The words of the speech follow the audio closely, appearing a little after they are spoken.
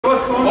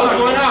What's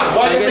going on?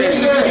 Why are you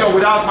taking the video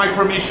without my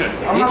permission?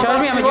 You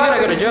charge me, I'm gonna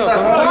go to jail.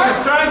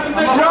 I'm trying to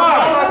make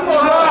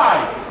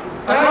try.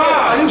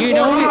 Do you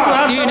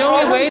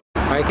know me? Wait.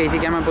 Alright, Casey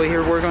Camera Boy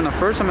here. We're on the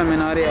First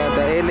Amendment audit at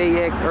the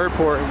LAX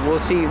airport. We'll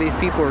see if these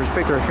people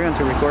respect our freedom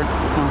to record.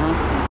 What's going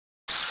on?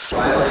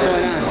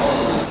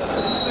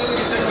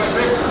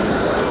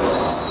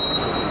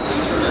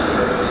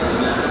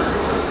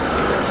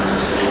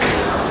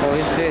 Oh,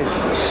 he's pissed.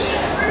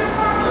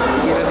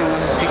 He doesn't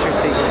want his picture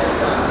taken.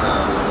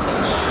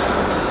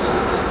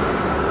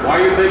 Why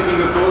are you taking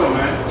the photo,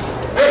 man?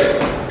 Hey!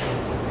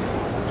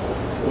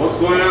 What's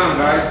going on,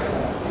 guys?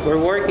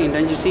 We're working,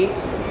 don't you see?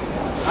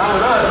 I'm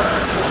with us.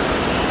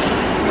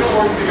 We don't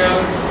work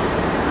together.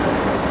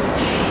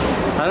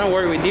 I don't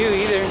work with you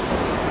either.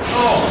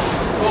 Oh,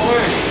 no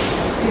way.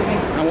 Excuse me.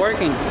 I'm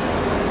working.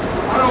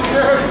 I don't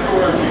care if you're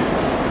working.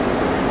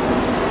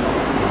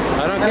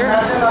 I don't care. No,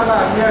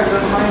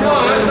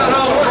 that's not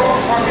how it works.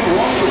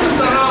 That's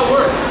not how it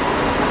works.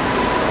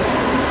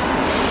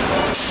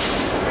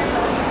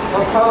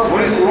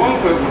 What is wrong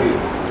with you?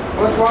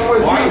 What's wrong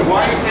with you?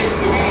 Why are you taking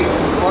the video?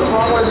 What's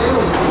wrong with you?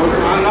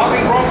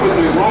 Nothing wrong with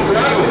you. Wrong with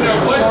you.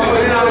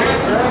 You're not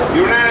answering.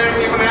 You're not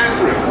even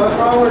answering. What's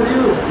wrong with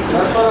you?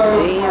 That's what I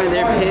was. Damn,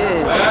 they're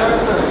pissed.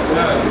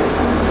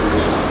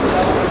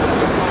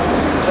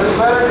 It's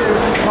better to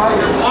be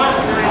quiet. What?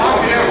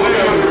 Yeah,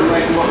 whatever.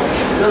 Like, what?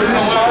 I don't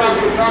know what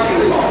you're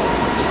talking about.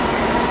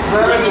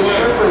 You're in the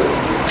way.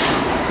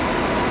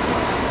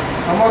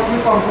 I'm gonna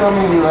keep on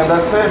filming you, and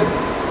that's it.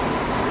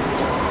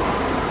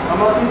 I'm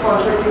gonna keep on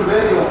taking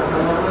video,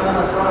 and I'm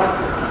gonna stop.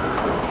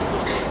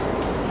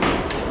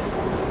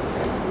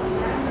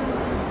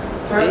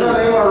 Turn the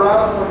name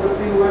around so I can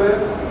see who it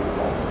is.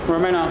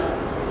 Romano,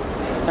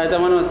 as the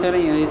one was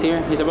telling you, he's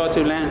here. He's about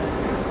to land.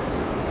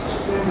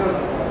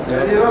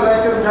 If you don't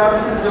like your job,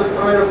 you can just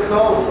throw your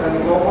clothes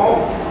and go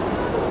home.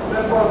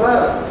 Simple as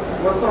that.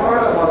 What's so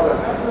hard about that?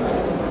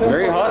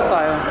 Very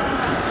hostile.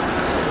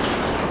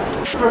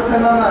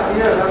 Pretend I'm not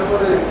here. That's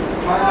what it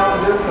mind your own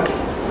business.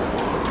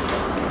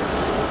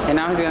 And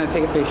now he's gonna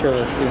take a picture of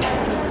us too.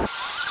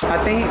 I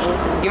think,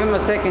 give him a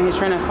second. He's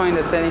trying to find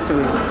the settings to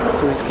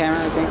his camera.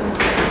 I think.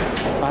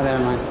 Oh,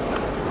 never mind.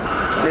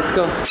 Let's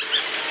go.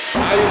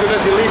 How are you gonna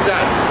delete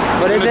that?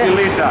 What is it?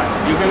 Delete that.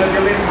 You're gonna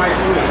delete my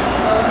footage.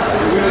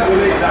 You're gonna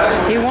delete that.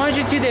 He wants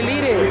you to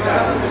delete it.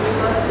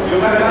 You're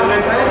gonna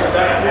delete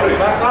that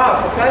footage. Back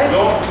off, okay?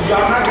 No,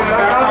 I'm not gonna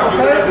back off.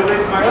 You're gonna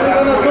delete my footage. What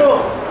are you gonna do?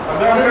 I'm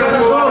gonna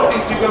do all the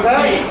things you can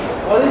see.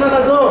 What are you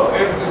gonna do?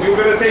 You're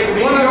gonna take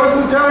video. Wanna go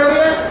to jail,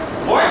 idiot?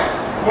 What?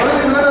 What are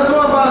you gonna do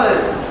about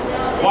it?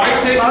 Why are you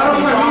taking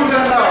video? I'm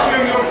just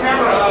flashing your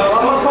camera.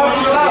 I'm gonna stop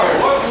you out.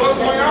 What's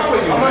going on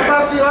with you, I'm gonna man?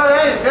 stop you out.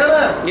 Hey, get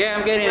him. Yeah,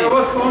 I'm getting it.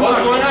 What's going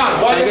on?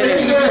 Why are you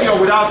taking the video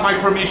without my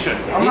permission?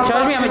 You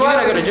charge me, I'm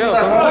gonna go to jail.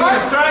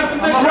 I'm trying to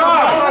make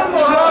try.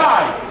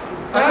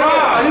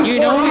 Do you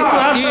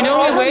know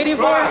me waiting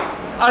for?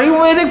 Are you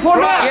waiting for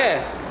that?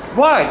 Yeah.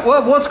 Why?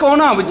 What's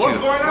going on with What's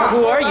you? going on?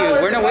 Who are you?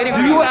 We're not waiting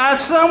for Do you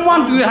ask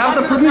someone? Do you have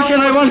the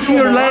permission? I want to see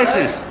your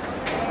license.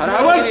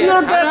 I want to see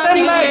your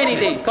goddamn license.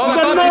 You Call the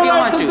got cops if no you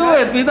right want to to. do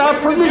it without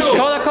permission.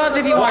 Call the cops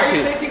if you want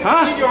to.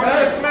 Huh?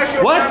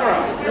 What?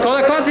 Call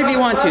the cops if you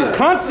want to.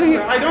 Country?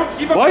 I don't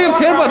give a Why do you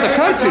care about the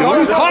country? What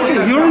are you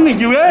talking? You're in the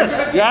U.S.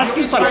 You're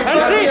asking some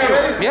country?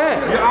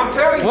 Yeah. I'm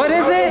telling you. What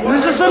is it?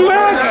 This is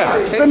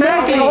America. It's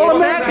Exactly, all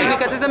exactly.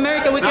 America. Because it's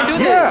America, we can do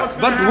this. Yeah,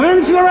 but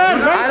when's your I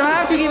don't license?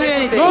 have to give you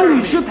anything. No,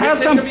 you should have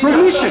some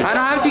permission. I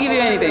don't have to give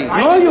you anything.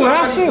 No, you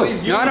have to.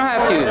 No, I don't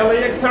have to.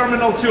 LAX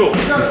Terminal 2.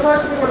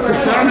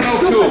 Terminal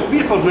 2.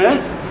 People,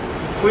 man.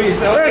 Please,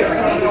 LAX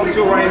Terminal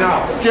 2 right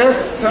now.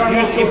 Just,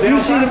 if you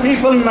see the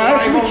people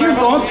nice with you,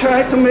 don't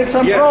try to make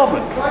some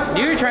problem.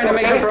 You're trying to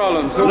make some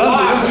problems. No,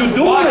 you're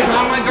doing it.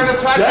 How am I gonna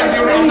touch That's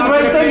you? staying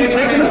right there, you're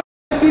taking a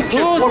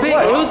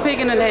picture. Who's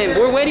picking the name?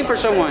 We're waiting for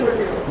someone.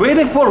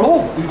 Waiting for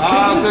who?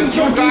 The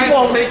two guys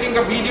taking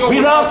a video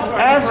without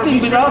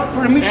asking, without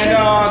permission.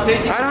 and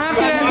taking. I don't have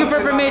to ask you for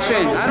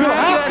permission. I don't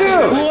have to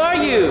ask you. Who are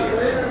you?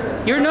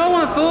 You're no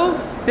one, fool.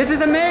 This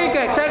is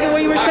America. Exactly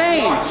what you were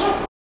saying.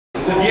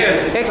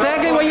 Yes.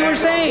 Exactly what you were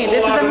saying.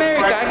 This is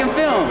America. I can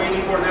film.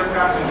 Waiting for their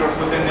passengers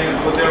with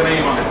their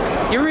name on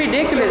it. You're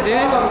ridiculous, dude.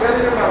 I'm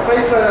getting in my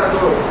face like that,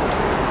 dude.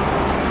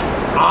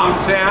 I'm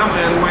Sam,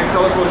 and my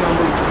telephone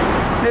number is.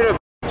 Little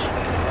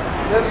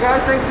This guy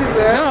thinks he's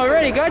there. No, I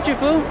already got you,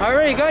 fool. I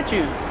already got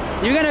you.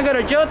 You're gonna go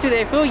to jail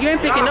today, fool. You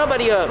ain't picking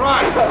nobody up.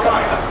 Try.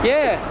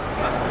 Yeah.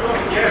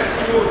 Yes,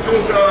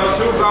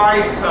 two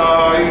guys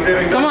in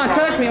there. Come on,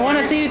 touch me. I want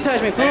to see you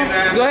touch me, fool.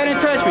 Go ahead and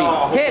touch me.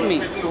 Hit me.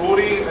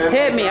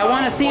 Hit me. I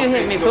want to see you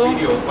hit me, fool.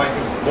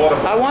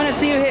 I want to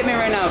see you hit me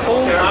right now,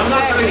 fool. I'm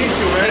not gonna hit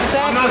you, man.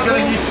 Exactly, I'm not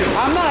gonna hit you.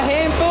 I'm not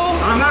him, fool.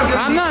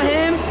 I'm not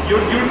him.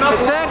 You're not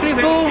Exactly,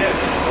 fool.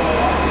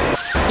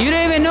 You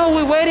don't even know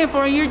we're waiting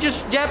for you. You're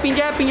just japping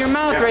your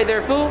mouth right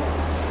there, fool.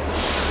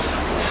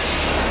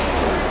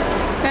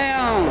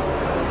 Damn,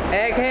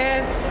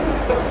 egghead.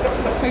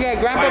 We got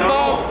Grandpa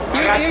Ball.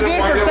 You're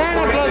good for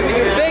Santa Claus with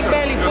your big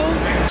belly, fool.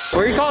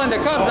 We're calling the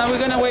cops. Now we're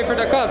gonna wait for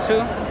the cops,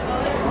 fool.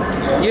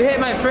 You hit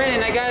my friend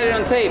and I got it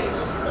on tape.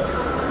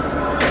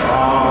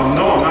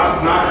 No,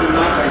 not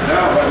like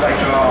that, but like,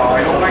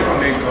 I don't like when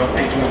they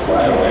take me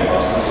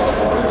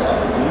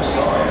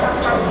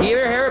You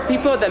ever heard of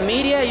people, the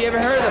media? You ever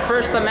heard of the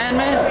First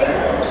Amendment?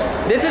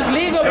 This is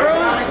legal, bro.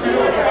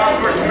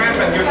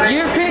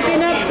 You're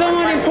picking up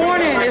someone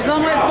important. It's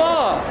not my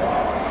fault.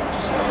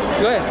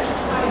 Go ahead.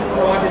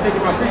 I want to take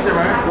my picture,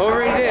 man. What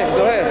already did?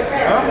 Go ahead.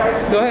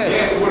 Huh? Go ahead.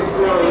 Yes, what are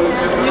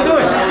you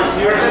doing? I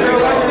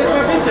want to take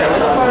my picture.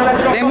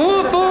 Then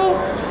move, fool.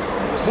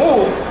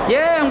 Move?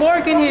 Yeah, I'm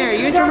working here.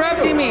 You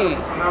interrupting me.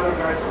 Another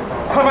guy's.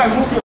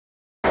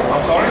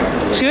 I'm sorry?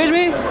 Excuse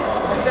me?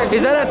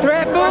 Is that a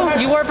threat, fool?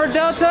 You work for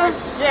Delta?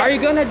 Are you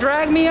going to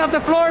drag me off the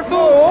floor,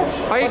 fool?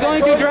 Are you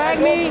going to drag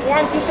me?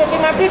 Want to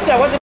take my picture?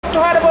 What the f*** so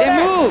hard about Then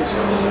that? move.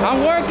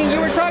 I'm working. You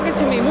were talking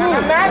to me. Move.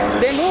 I'm not.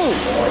 Then move.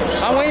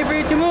 I'm waiting for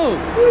you to move.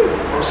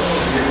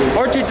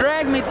 Or to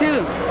drag me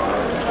too.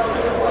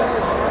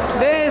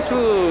 This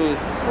fool's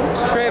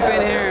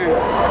tripping here.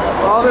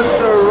 All this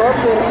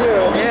erupting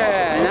here.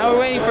 Yeah, now we're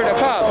waiting for the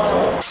cops.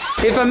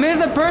 If I miss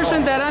a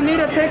person that I need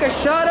to take a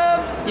shot of,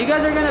 you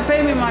guys are gonna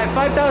pay me my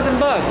 $5,000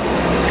 bucks.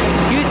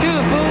 You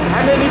too, fool.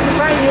 I may need to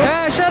find you.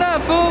 Ah, shut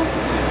up, fool.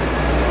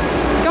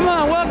 Come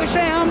on, welcome,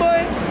 Shay,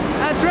 homeboy.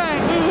 That's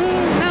right.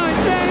 Now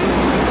it's right.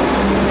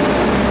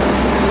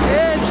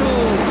 Yes,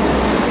 fool.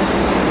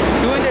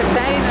 Doing the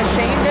standing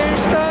ashamed there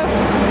and stuff.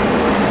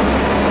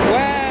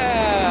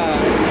 Wow.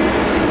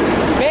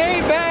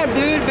 Very bad,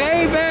 dude.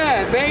 Very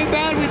bad. Very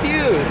bad with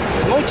you.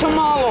 Mucho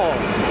malo.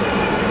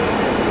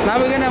 Now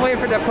we're gonna wait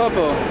for the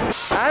popo.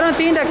 I don't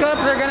think the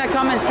cops are gonna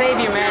come and save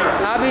you, man.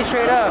 I'll be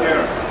straight up.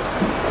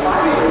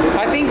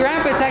 I think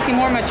Grandpa's acting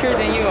more mature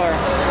than you are.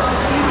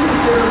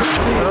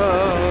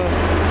 Oh.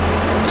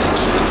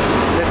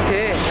 That's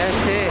it.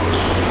 That's it.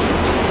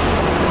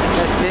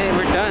 That's it.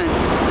 We're done.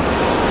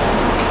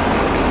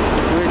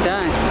 We're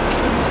done.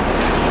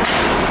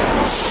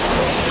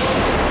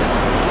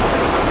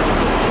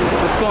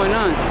 What's going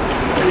on?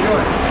 How you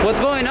doing? What's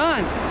going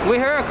on? We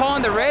heard a call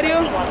on the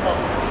radio?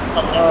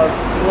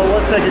 Well,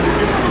 1 second.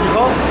 Did you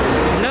call?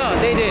 No,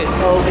 they did.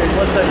 Oh, okay.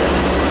 1 second.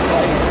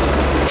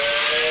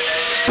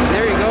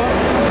 There you go.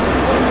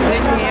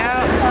 Fishing me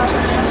out.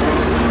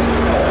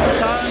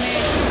 Telling me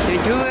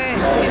to do it.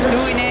 He's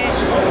doing it.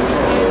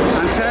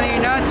 I'm telling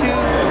you not to.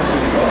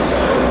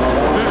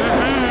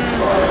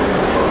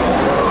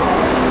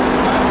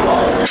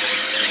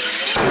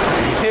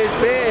 Here's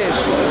fish.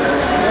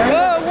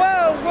 Whoa,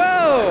 whoa,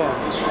 whoa.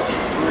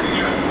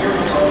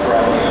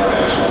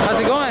 How's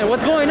it going?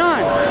 What's going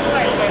on?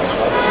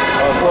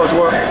 As far as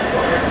what?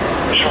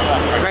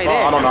 Right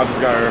there. I don't know. I just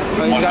got here.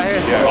 Oh, you just got here?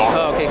 Yeah.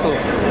 Oh, okay, cool.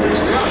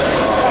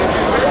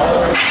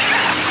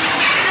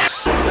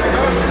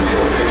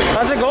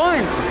 How's it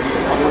going?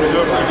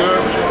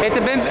 It's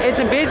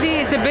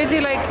a busy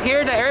like here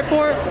at the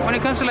airport when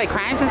it comes to like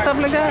crimes and stuff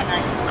like that.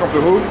 Comes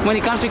to who? When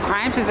it comes to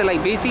crimes, is it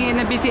like busy in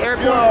a busy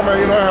airport? Yeah, man.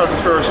 You know, it has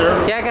its fair share.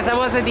 Yeah, because I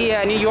was at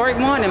the New York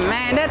one, and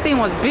man, that thing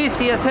was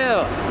busy as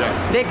hell.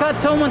 Yeah. They caught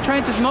someone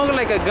trying to smuggle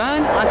like a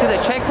gun onto the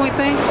checkpoint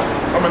thing.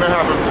 I mean, that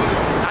happens.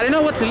 I didn't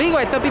know what's illegal.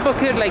 I thought people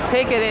could like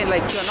take it in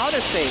like to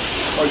another state.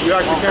 Oh, you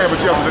actually can, but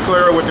you have to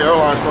declare it with the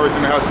airlines first,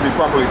 and it has to be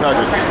properly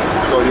packaged.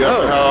 So you have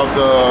to have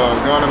the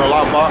gun in the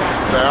lockbox,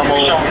 the ammo,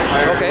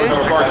 Okay.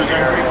 the cartridge in.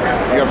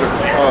 You have to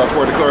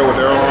for declare it with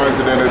the airlines,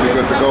 and then it'll be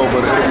good to go.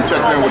 But it'll be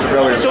checked in with the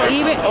belly. So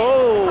even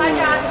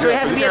so it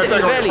has to be at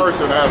the belly. You can't take it on the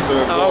person. It has to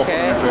go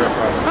Okay. up there.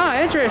 Oh,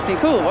 interesting.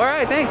 Cool. All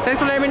right. Thanks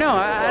for letting me know.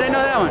 I didn't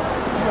know that one.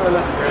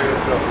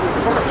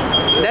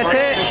 That's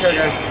it.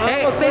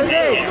 Hey, stay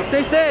safe.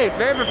 Stay safe.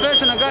 Very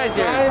professional guys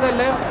here. Guy that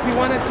left, he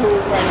wanted to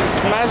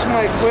smash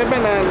my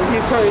equipment and he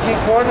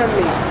cornered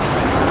me.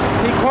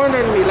 He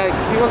cornered me, like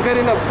he was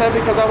getting upset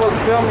because I was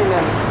filming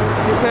and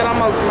he said I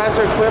must smash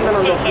your equipment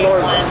on the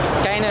floor.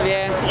 Kind of,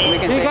 yeah. We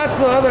can He say. got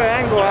to the other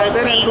angle. I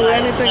didn't do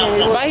anything. And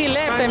he was But he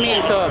left, I mean,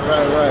 so.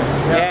 Right.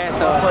 Yeah,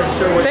 so. I'm quite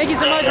sure what Thank you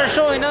so much for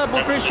showing up.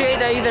 We appreciate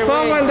that either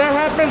So way. when that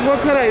happens,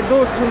 what could I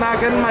do to not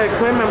get my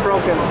equipment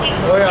broken?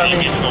 Oh yeah, I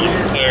mean,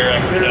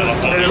 did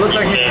it look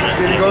like did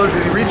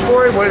he reach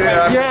for it?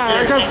 I'm Yeah,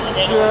 I scared. just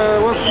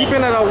was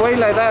keeping it away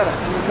like that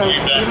because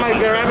he might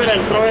grab it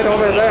and throw it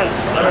over there.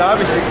 I mean,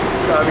 obviously,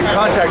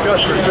 contact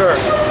us for sure.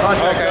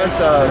 Contact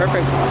us.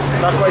 Perfect.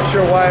 Not quite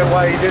sure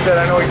why he did that.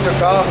 I know he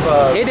took off.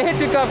 He did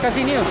took off because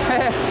he knew.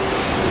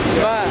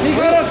 But He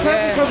got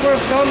upset because we're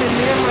filming.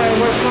 Me and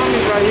we're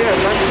filming right here.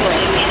 That's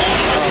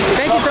why.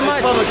 thank you so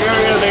much. Public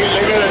area, they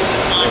get it.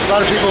 A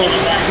lot of people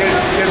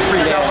get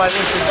freaked out by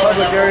this. In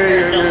public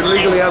area, you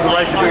legally have the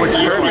right to do what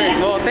you do. Perfect.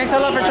 Well, thanks a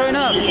lot for showing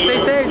up. Stay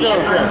safe, though.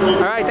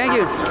 All right, thank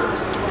you.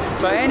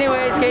 But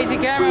anyways, Casey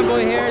Camera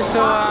Boy here.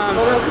 So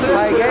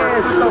I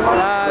guess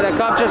the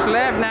cop just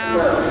left now.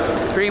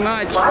 Pretty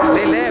much,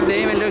 they left.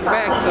 They didn't even look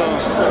back. So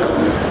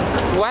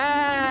wow.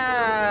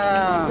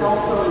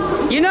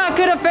 You know I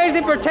could have faced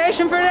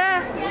deportation for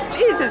that.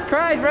 Jesus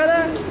Christ,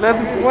 brother.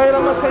 Let's wait.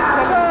 I'm gonna take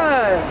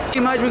it. Pretty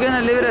much, we're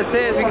gonna leave it as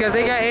is because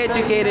they got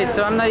educated.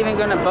 So I'm not even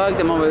gonna bug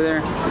them over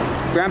there.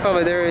 Grandpa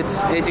over there,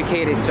 it's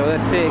educated. So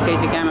that's it,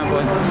 Casey Camera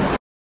Boy.